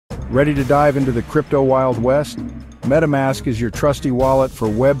Ready to dive into the crypto Wild West? MetaMask is your trusty wallet for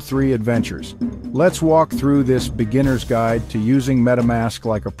Web3 adventures. Let's walk through this beginner's guide to using MetaMask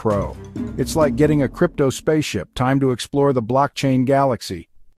like a pro. It's like getting a crypto spaceship. Time to explore the blockchain galaxy.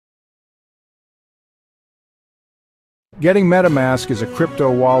 Getting MetaMask is a crypto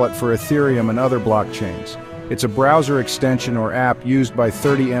wallet for Ethereum and other blockchains. It's a browser extension or app used by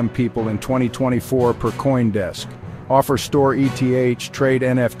 30 people in 2024 per CoinDesk. Offer store ETH, trade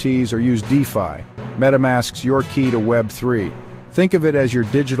NFTs, or use DeFi. MetaMask's your key to Web3. Think of it as your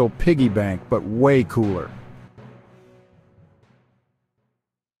digital piggy bank, but way cooler.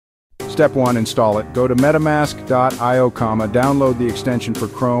 Step 1. Install it. Go to metamask.io, download the extension for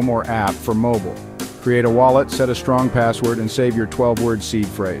Chrome or app for mobile. Create a wallet, set a strong password, and save your 12-word seed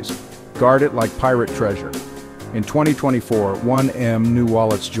phrase. Guard it like pirate treasure. In 2024, 1M new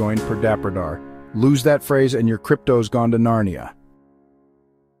wallets joined per Dapperdar. Lose that phrase and your crypto's gone to Narnia.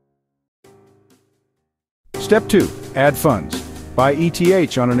 Step 2. Add funds. Buy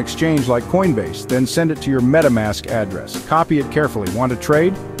ETH on an exchange like Coinbase, then send it to your MetaMask address. Copy it carefully. Want to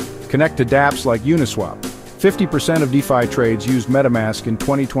trade? Connect to dApps like Uniswap. 50% of DeFi trades used MetaMask in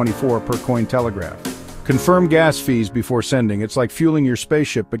 2024 per Cointelegraph. Confirm gas fees before sending. It's like fueling your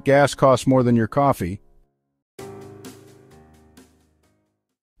spaceship, but gas costs more than your coffee.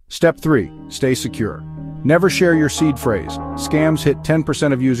 Step 3. Stay secure. Never share your seed phrase. Scams hit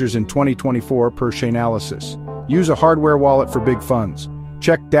 10% of users in 2024 per Chainalysis. Use a hardware wallet for big funds.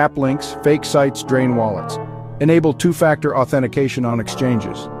 Check dApp links, fake sites drain wallets. Enable two-factor authentication on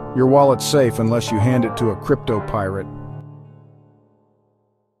exchanges. Your wallet's safe unless you hand it to a crypto pirate.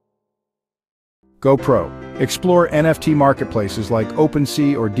 Go pro. Explore NFT marketplaces like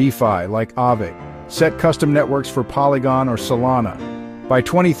OpenSea or DeFi like Aave. Set custom networks for Polygon or Solana. By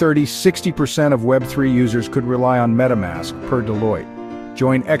 2030, 60% of Web3 users could rely on MetaMask, per Deloitte.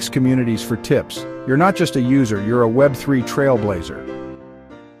 Join X communities for tips. You're not just a user, you're a Web3 trailblazer.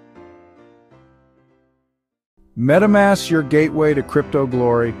 MetaMask, your gateway to crypto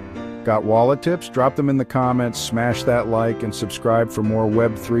glory. Got wallet tips? Drop them in the comments, smash that like, and subscribe for more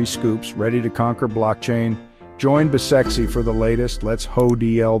Web3 scoops. Ready to conquer blockchain? Join Bisexy for the latest. Let's ho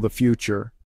DL the future.